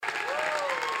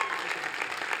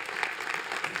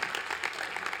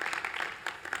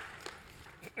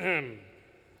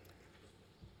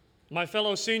My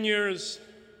fellow seniors,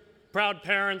 proud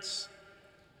parents,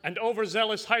 and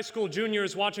overzealous high school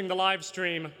juniors watching the live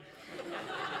stream,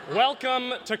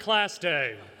 welcome to Class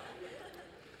Day.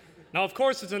 Now, of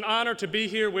course, it's an honor to be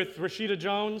here with Rashida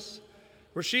Jones.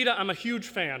 Rashida, I'm a huge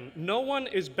fan. No one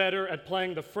is better at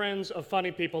playing the friends of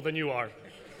funny people than you are.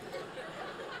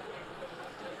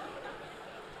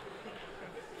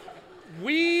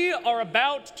 We are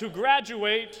about to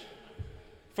graduate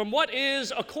from what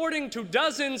is, according to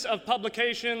dozens of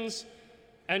publications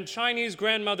and Chinese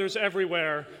grandmothers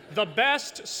everywhere, the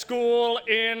best school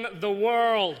in the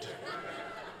world.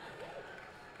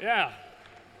 Yeah.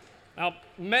 Now,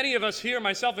 many of us here,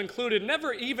 myself included,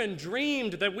 never even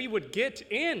dreamed that we would get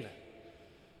in,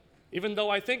 even though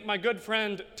I think my good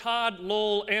friend Todd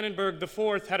Lowell Annenberg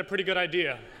IV had a pretty good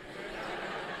idea.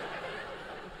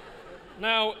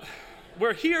 Now,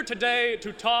 we're here today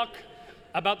to talk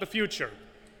about the future.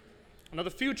 Now, the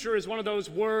future is one of those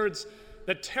words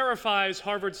that terrifies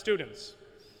Harvard students,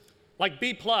 like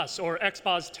B+ or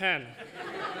XBOS 10.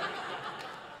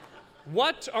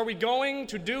 What are we going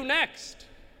to do next?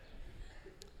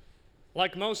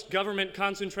 Like most government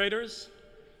concentrators,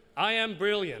 I am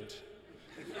brilliant.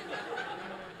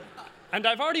 And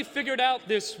I've already figured out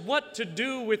this what to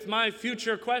do with my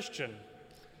future question.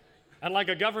 And like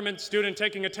a government student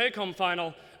taking a take-home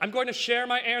final, I'm going to share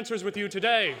my answers with you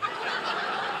today.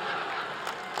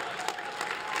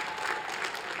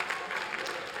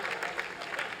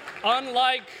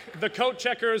 Unlike the coat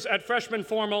checkers at freshman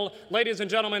formal, ladies and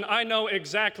gentlemen, I know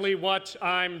exactly what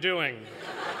I'm doing.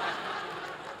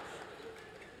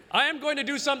 I am going to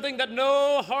do something that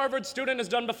no Harvard student has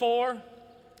done before,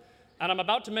 and I'm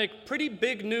about to make pretty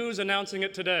big news announcing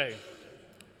it today.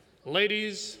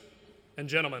 Ladies and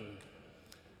gentlemen,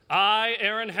 I,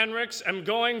 Aaron Henricks, am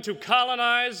going to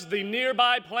colonize the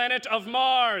nearby planet of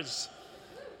Mars.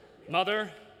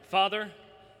 Mother, father,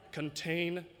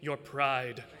 contain your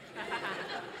pride.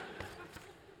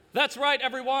 That's right,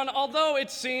 everyone. Although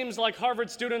it seems like Harvard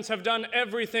students have done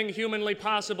everything humanly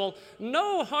possible,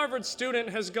 no Harvard student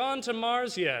has gone to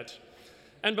Mars yet.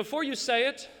 And before you say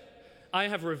it, I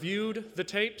have reviewed the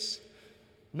tapes.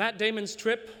 Matt Damon's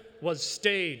trip was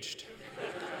staged.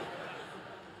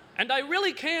 And I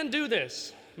really can do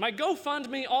this. My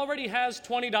GoFundMe already has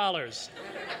 $20.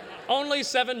 Only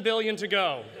 $7 billion to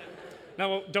go.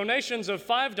 Now, donations of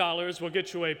 $5 will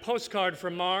get you a postcard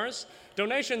from Mars.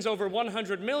 Donations over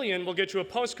 $100 million will get you a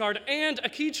postcard and a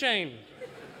keychain.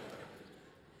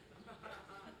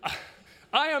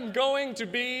 I am going to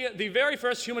be the very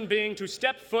first human being to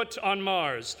step foot on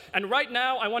Mars. And right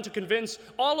now, I want to convince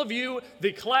all of you,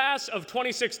 the class of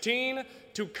 2016,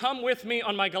 to come with me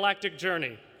on my galactic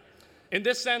journey. In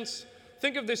this sense,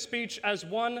 think of this speech as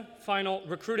one final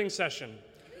recruiting session,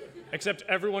 except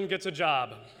everyone gets a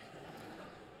job.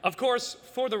 Of course,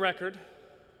 for the record,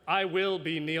 I will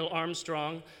be Neil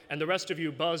Armstrong and the rest of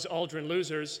you Buzz Aldrin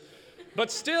losers,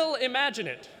 but still imagine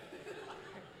it.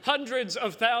 Hundreds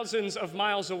of thousands of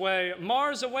miles away,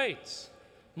 Mars awaits.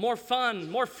 More fun,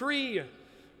 more free,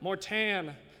 more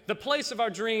tan. The place of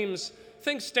our dreams.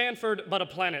 Think Stanford, but a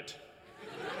planet.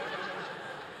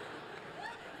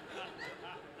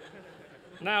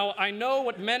 Now, I know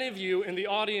what many of you in the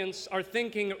audience are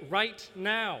thinking right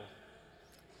now.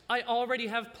 I already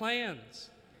have plans.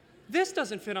 This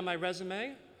doesn't fit on my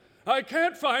resume. I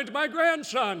can't find my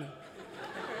grandson.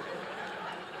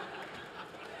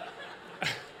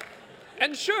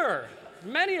 And sure,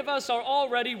 many of us are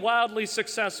already wildly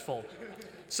successful.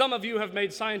 Some of you have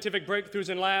made scientific breakthroughs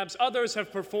in labs. Others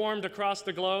have performed across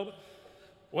the globe.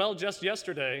 Well, just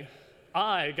yesterday,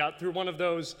 I got through one of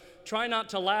those try not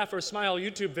to laugh or smile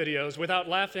YouTube videos without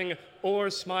laughing or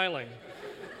smiling.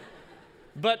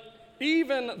 But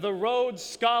even the Rhodes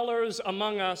Scholars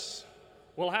among us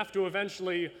will have to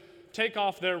eventually take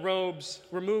off their robes,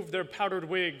 remove their powdered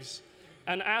wigs,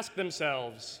 and ask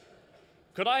themselves,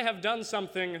 could I have done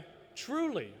something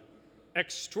truly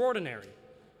extraordinary?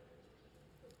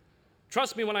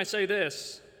 Trust me when I say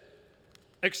this,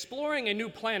 exploring a new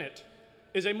planet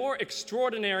is a more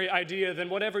extraordinary idea than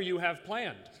whatever you have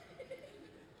planned.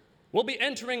 We'll be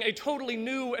entering a totally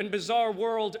new and bizarre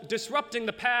world, disrupting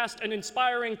the past and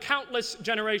inspiring countless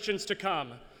generations to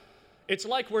come. It's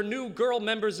like we're new girl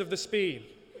members of the SPE.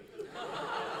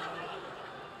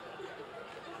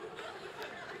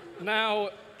 Now,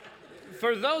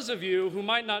 for those of you who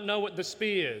might not know what the SPE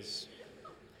is,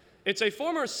 it's a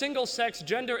former single-sex,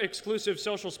 gender-exclusive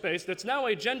social space that's now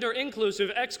a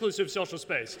gender-inclusive, exclusive social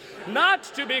space. Not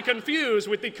to be confused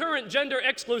with the current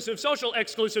gender-exclusive, social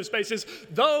exclusive spaces.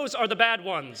 Those are the bad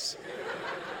ones.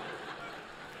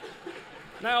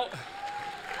 Now,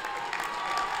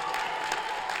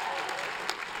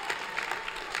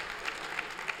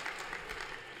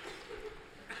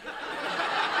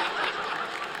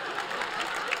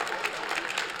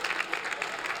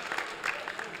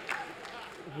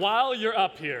 while you're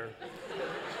up here.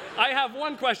 I have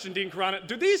one question, Dean Corona.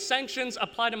 Do these sanctions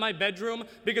apply to my bedroom?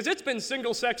 Because it's been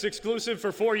single-sex exclusive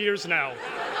for 4 years now.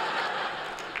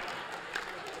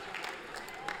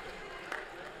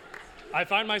 I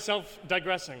find myself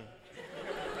digressing.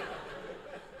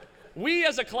 We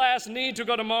as a class need to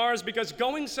go to Mars because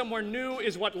going somewhere new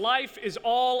is what life is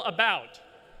all about.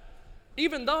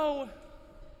 Even though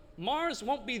Mars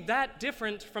won't be that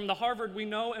different from the Harvard we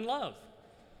know and love.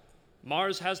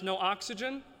 Mars has no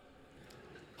oxygen.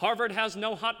 Harvard has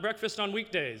no hot breakfast on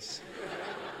weekdays.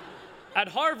 At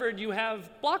Harvard, you have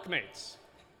blockmates,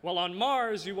 while on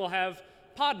Mars, you will have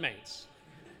podmates.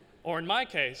 Or in my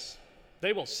case,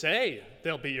 they will say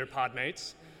they'll be your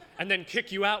podmates, and then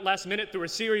kick you out last minute through a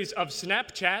series of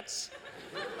Snapchats.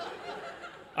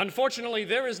 Unfortunately,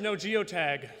 there is no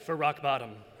geotag for rock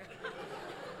bottom.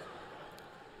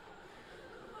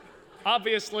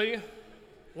 Obviously,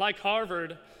 like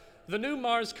Harvard, the new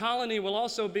Mars colony will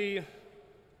also be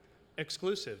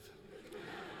exclusive.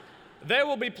 There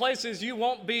will be places you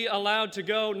won't be allowed to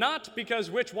go, not because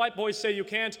rich white boys say you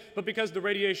can't, but because the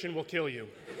radiation will kill you.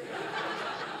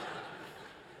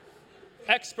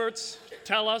 Experts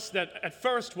tell us that at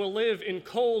first we'll live in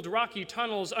cold, rocky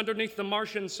tunnels underneath the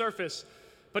Martian surface.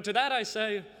 But to that I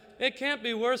say, it can't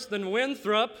be worse than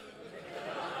Winthrop.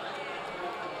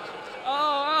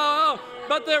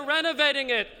 But they're renovating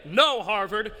it. No,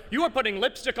 Harvard, you are putting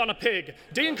lipstick on a pig.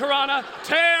 Dean Corona,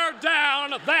 tear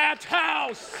down that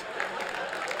house.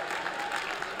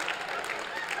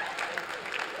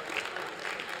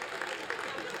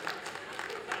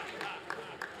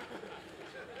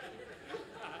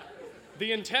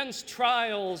 The intense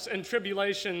trials and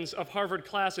tribulations of Harvard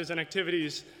classes and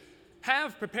activities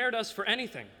have prepared us for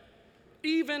anything,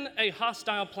 even a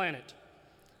hostile planet.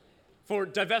 For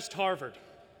divest Harvard.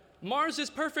 Mars is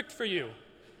perfect for you.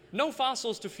 No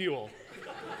fossils to fuel.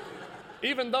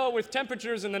 Even though with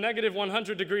temperatures in the negative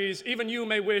 100 degrees, even you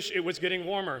may wish it was getting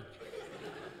warmer.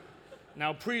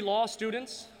 Now, pre-law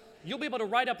students, you'll be able to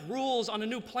write up rules on a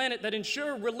new planet that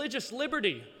ensure religious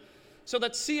liberty so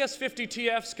that CS50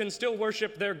 TFs can still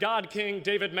worship their God King,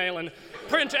 David Malin.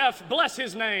 Print F, bless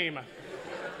his name.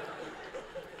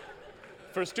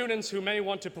 For students who may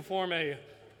want to perform a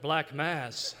black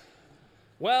mass,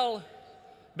 well,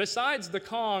 besides the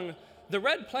Kong, the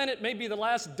red planet may be the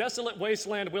last desolate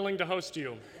wasteland willing to host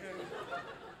you.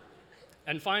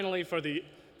 And finally, for the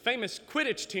famous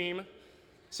Quidditch team,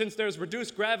 since there's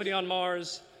reduced gravity on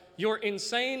Mars, your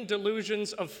insane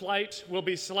delusions of flight will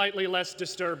be slightly less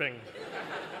disturbing.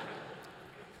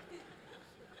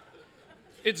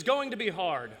 It's going to be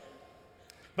hard,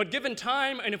 but given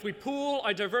time and if we pool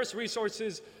our diverse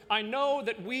resources, I know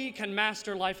that we can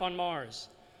master life on Mars.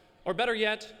 Or better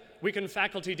yet, we can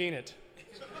faculty dean it.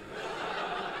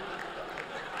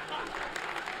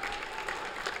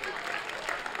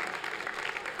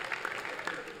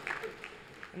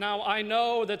 Now, I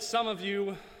know that some of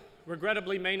you,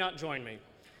 regrettably, may not join me.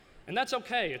 And that's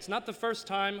okay. It's not the first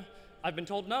time I've been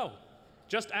told no.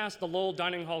 Just ask the Lowell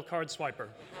Dining Hall card swiper.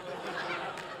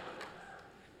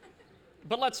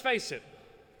 But let's face it,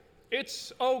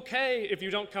 it's okay if you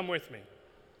don't come with me.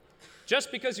 Just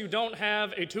because you don't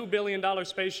have a $2 billion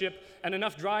spaceship and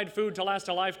enough dried food to last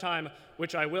a lifetime,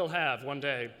 which I will have one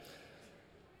day,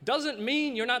 doesn't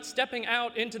mean you're not stepping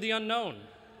out into the unknown.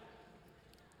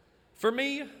 For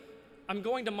me, I'm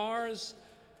going to Mars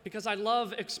because I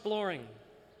love exploring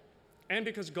and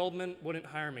because Goldman wouldn't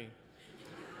hire me.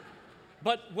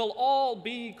 But we'll all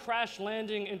be crash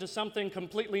landing into something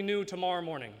completely new tomorrow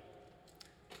morning.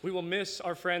 We will miss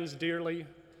our friends dearly.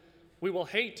 We will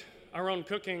hate our own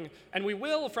cooking, and we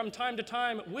will, from time to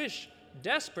time, wish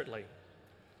desperately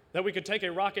that we could take a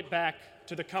rocket back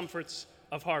to the comforts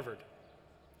of Harvard.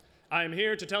 I am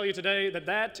here to tell you today that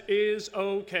that is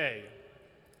okay.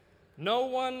 No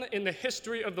one in the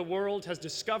history of the world has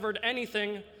discovered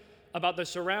anything about their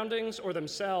surroundings or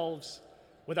themselves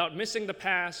without missing the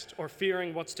past or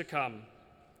fearing what's to come.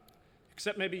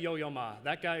 Except maybe Yo-Yo Ma.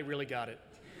 That guy really got it.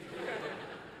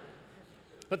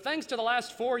 But thanks to the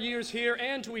last 4 years here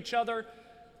and to each other,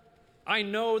 I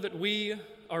know that we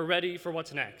are ready for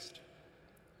what's next.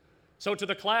 So to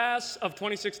the class of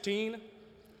 2016,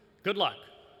 good luck.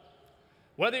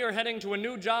 Whether you're heading to a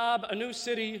new job, a new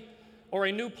city, or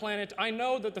a new planet, I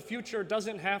know that the future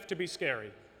doesn't have to be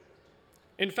scary.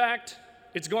 In fact,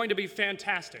 it's going to be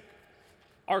fantastic.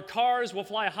 Our cars will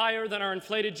fly higher than our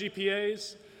inflated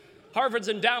GPAs. Harvard's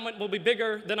endowment will be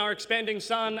bigger than our expanding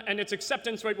sun, and its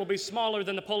acceptance rate will be smaller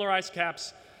than the polar ice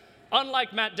caps.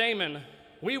 Unlike Matt Damon,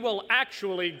 we will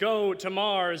actually go to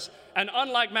Mars. And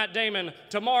unlike Matt Damon,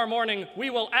 tomorrow morning we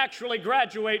will actually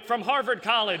graduate from Harvard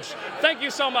College. Thank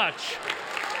you so much.